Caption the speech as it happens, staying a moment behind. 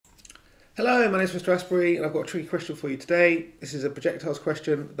Hello, my name is Mr. Asprey and I've got a tricky question for you today. This is a projectiles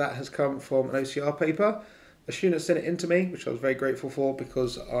question that has come from an OCR paper. A student sent it in to me, which I was very grateful for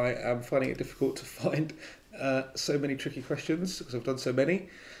because I am finding it difficult to find so many tricky questions because I've done so many.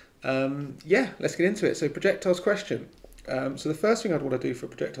 Let's get into it. So projectiles question. So the first thing I'd want to do for a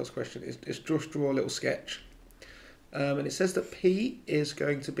projectiles question is just draw a little sketch. And it says that P is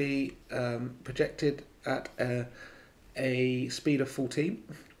going to be projected at a speed of 14.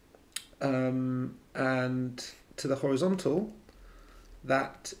 And to the horizontal,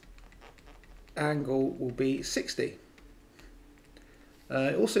 that angle will be 60.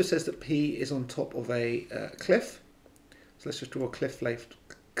 It also says that P is on top of a cliff. So let's just draw a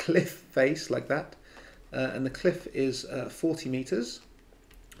cliff face like that. And the cliff is 40 meters.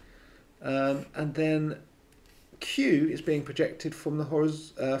 And then Q is being projected from the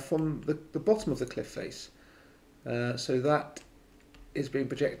bottom of the cliff face. So that is being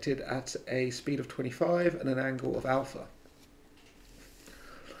projected at a speed of 25 and an angle of alpha.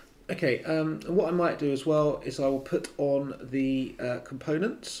 Okay, and what I might do as well is I will put on the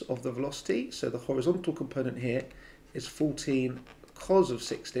components of the velocity. So the horizontal component here is 14 cos of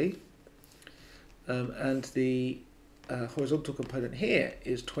 60, and the horizontal component here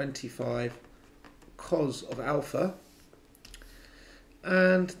is 25 cos of alpha,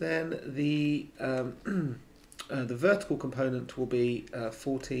 and then the vertical component will be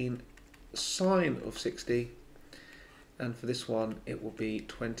 14 sine of 60, and for this one it will be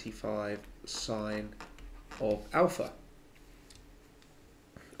 25 sine of alpha.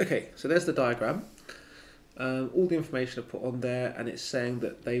 Okay, so there's the diagram. All the information I put on there, and it's saying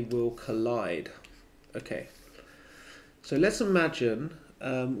that they will collide. Okay, so let's imagine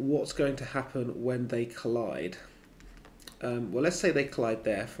what's going to happen when they collide. Well, let's say they collide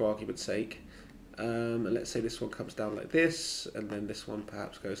there for argument's sake. And let's say this one comes down like this, and then this one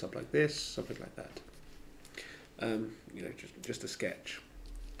perhaps goes up like this, something like that. Just a sketch.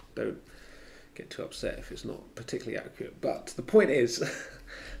 Don't get too upset if it's not particularly accurate. But the point is,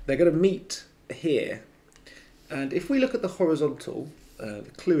 they're going to meet here. And if we look at the horizontal,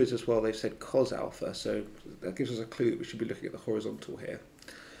 the clue is as well, they've said cos alpha, so that gives us a clue that we should be looking at the horizontal here.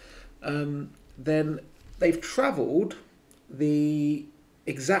 Then they've travelled the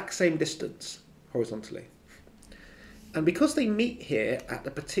exact same distance horizontally, and because they meet here at a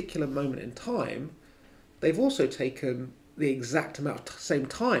particular moment in time, they've also taken the exact amount of same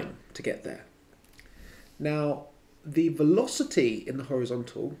time to get there. Now the velocity in the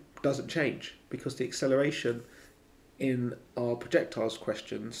horizontal doesn't change because the acceleration in our projectiles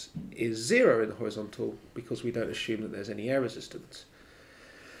questions is 0 in the horizontal because we don't assume that there's any air resistance.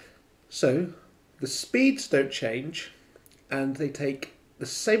 So the speeds don't change, and they take the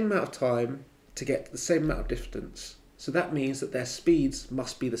same amount of time to get the same amount of distance. So that means that their speeds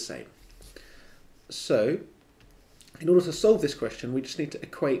must be the same. So in order to solve this question, we just need to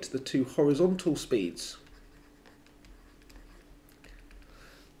equate the two horizontal speeds.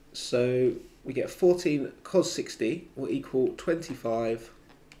 So we get 14 cos 60 will equal 25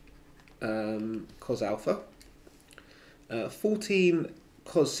 cos alpha. 14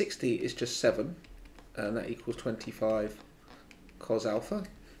 cos 60 is just 7, and that equals 25 cos alpha.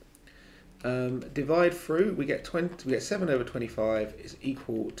 Divide through, we get 7 over 25 is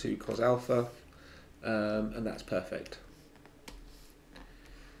equal to cos alpha, and that's perfect.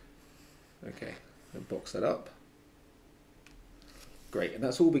 Okay, and box that up. Great, and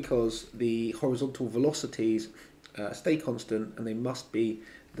that's all because the horizontal velocities stay constant, and they must be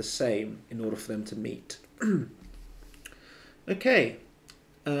the same in order for them to meet. Okay,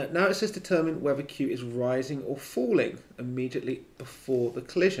 now it says determine whether Q is rising or falling immediately before the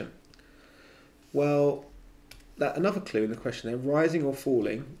collision. Well, another clue in the question there, rising or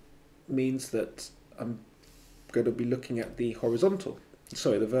falling, means that I'm going to be looking at the vertical.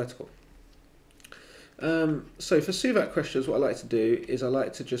 So for SUVAT questions, what I like to do is I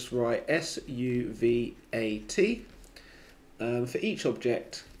like to just write SUVAT for each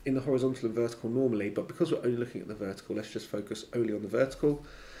object in the horizontal and vertical normally, but because we're only looking at the vertical, let's just focus only on the vertical,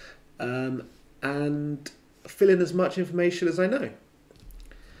 and fill in as much information as I know.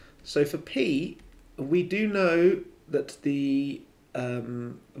 So for P, we do know that the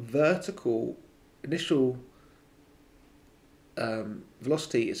vertical initial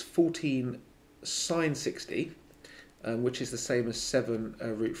velocity is 14 sine 60, which is the same as 7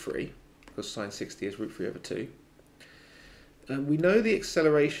 root 3, because sine 60 is root 3 over 2. We know the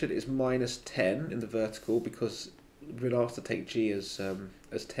acceleration is minus 10 in the vertical because we've been asked to take g as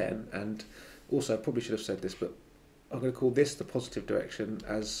 10, and also I probably should have said this, but I'm going to call this the positive direction,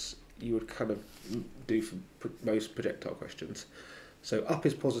 as you would kind of do for most projectile questions. So up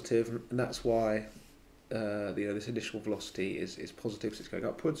is positive, and that's why this initial velocity is positive, so it's going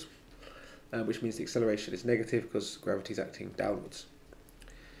upwards, which means the acceleration is negative because gravity is acting downwards.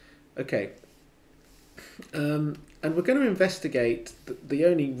 Okay, and we're going to investigate the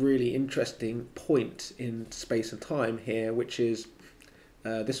only really interesting point in space and time here, which is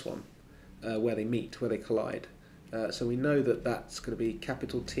this one, where they meet, where they collide. So we know that that's going to be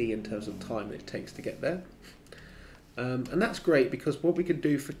capital T in terms of time that it takes to get there. And that's great because what we can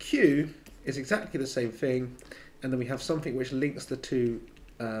do for Q is exactly the same thing, and then we have something which links the two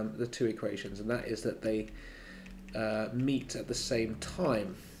equations, and that is that they meet at the same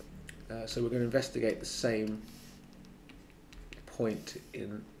time. So we're going to investigate the same point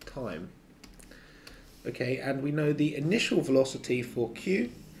in time. Okay, and we know the initial velocity for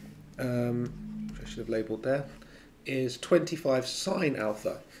Q, which I should have labelled there, is 25 sine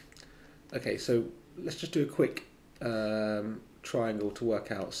alpha. Okay, so let's just do a quick triangle to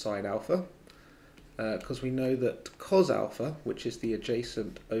work out sine alpha, because we know that cos alpha, which is the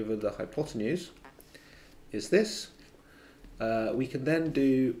adjacent over the hypotenuse, is this. We can then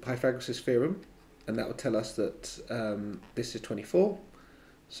do Pythagoras' theorem, and that would tell us that this is 24.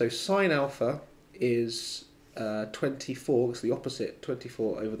 So sine alpha is 24, it's the opposite,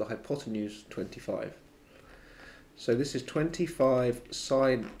 24 over the hypotenuse 25. So this is 25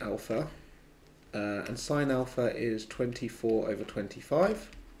 sine alpha, and sine alpha is 24 over 25.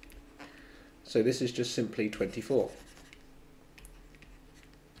 So this is just simply 24.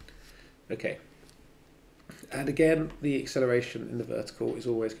 Okay. And again, the acceleration in the vertical is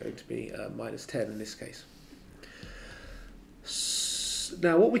always going to be minus 10 in this case.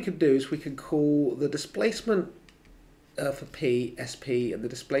 Now what we can do is we can call the displacement for P, SP, and the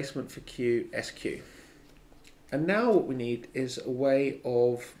displacement for Q, SQ. And now what we need is a way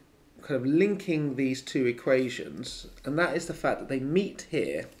of kind of linking these two equations, and that is the fact that they meet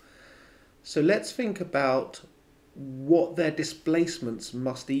here. So let's think about what their displacements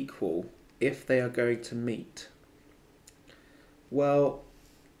must equal if they are going to meet. Well,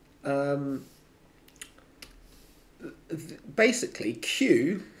 basically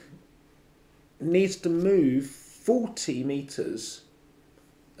Q needs to move 40 meters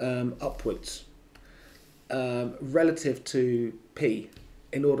upwards relative to P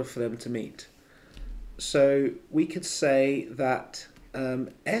in order for them to meet. So we could say that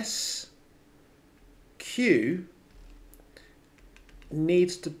SQ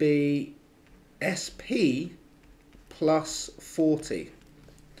needs to be SP plus 40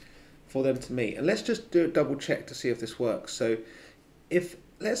 for them to meet. And let's just do a double check to see if this works. So if,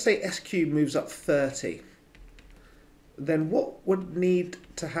 let's say SQ moves up 30, then what would need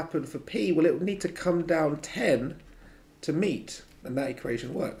to happen for P? Well, it would need to come down 10 to meet, and that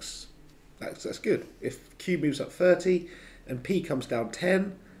equation works. That's good. If Q moves up 30 and P comes down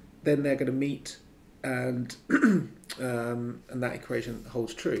 10, then they're going to meet, and that equation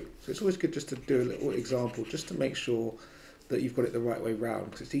holds true. So it's always good just to do a little example just to make sure that you've got it the right way round,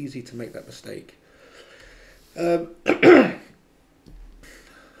 because it's easy to make that mistake.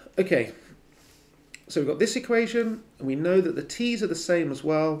 Okay, so we've got this equation, and we know that the t's are the same as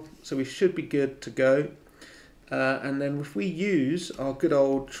well, so we should be good to go. And then if we use our good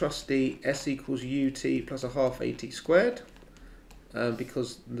old trusty s equals ut plus a half at squared,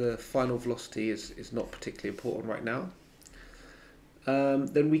 because the final velocity is not particularly important right now,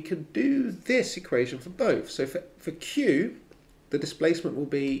 then we can do this equation for both. So for Q, the displacement will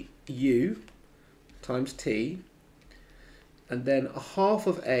be u times t, and then a half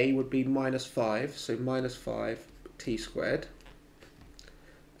of a would be minus 5, so minus 5 t squared.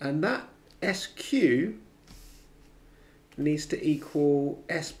 And that SQ needs to equal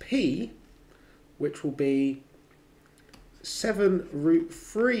SP, which will be 7 root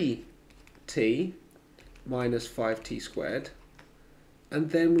 3 t minus 5t squared, and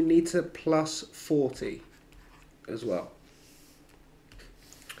then we need to plus 40 as well.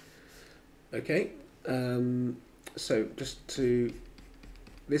 Okay, so just to,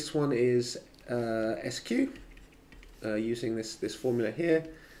 this one is SQ using this formula here,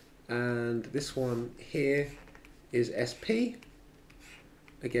 and this one here is SP,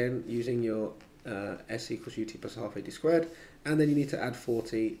 again using your s equals ut plus half at squared, and then you need to add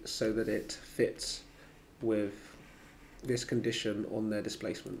 40 so that it fits with this condition on their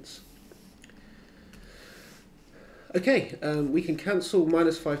displacements. Okay, we can cancel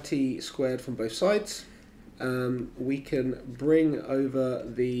minus 5t squared from both sides. We can bring over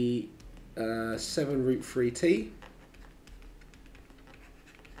the 7 root 3t.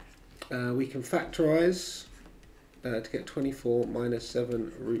 We can factorise to get 24 minus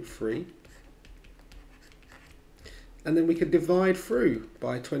 7 root 3. and then we can divide through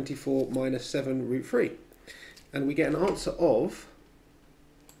by 24 minus 7 root 3. And we get an answer of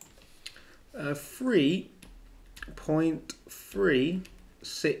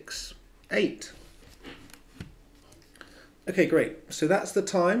 3.368. Okay, great. So that's the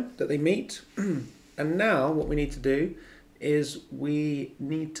time that they meet. And now what we need to do is we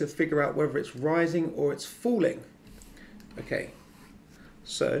need to figure out whether it's rising or it's falling. Okay,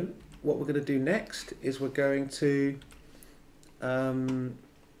 so what we're going to do next is we're going to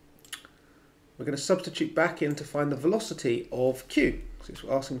substitute back in to find the velocity of Q. Since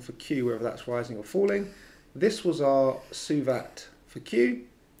we're asking for Q, whether that's rising or falling. This was our suvat for Q.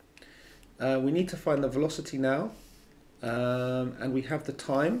 We need to find the velocity now, and we have the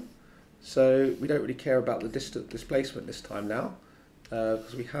time. So we don't really care about the displacement this time now,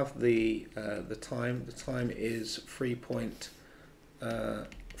 because we have the time. The time is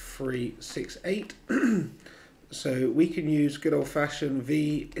 3.368. So we can use good old-fashioned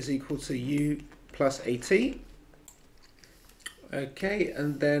V is equal to U plus AT. Okay,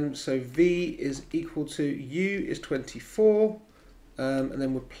 and then so V is equal to U is 24, and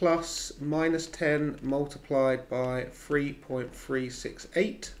then we're plus minus 10 multiplied by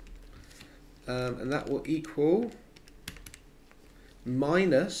 3.368, and that will equal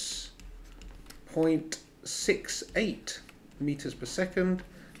minus 0.68 meters per second,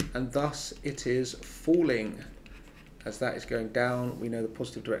 and thus it is falling. As that is going down, we know the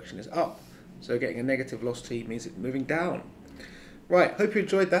positive direction is up. So getting a negative velocity means it's moving down. Right, hope you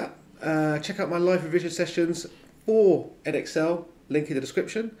enjoyed that. Check out my live revision sessions for EDEXCEL, link in the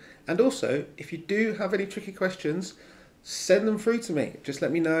description. And also, if you do have any tricky questions, send them through to me. Just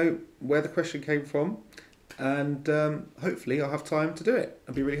let me know where the question came from, and hopefully I'll have time to do it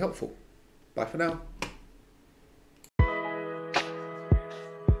and be really helpful. Bye for now.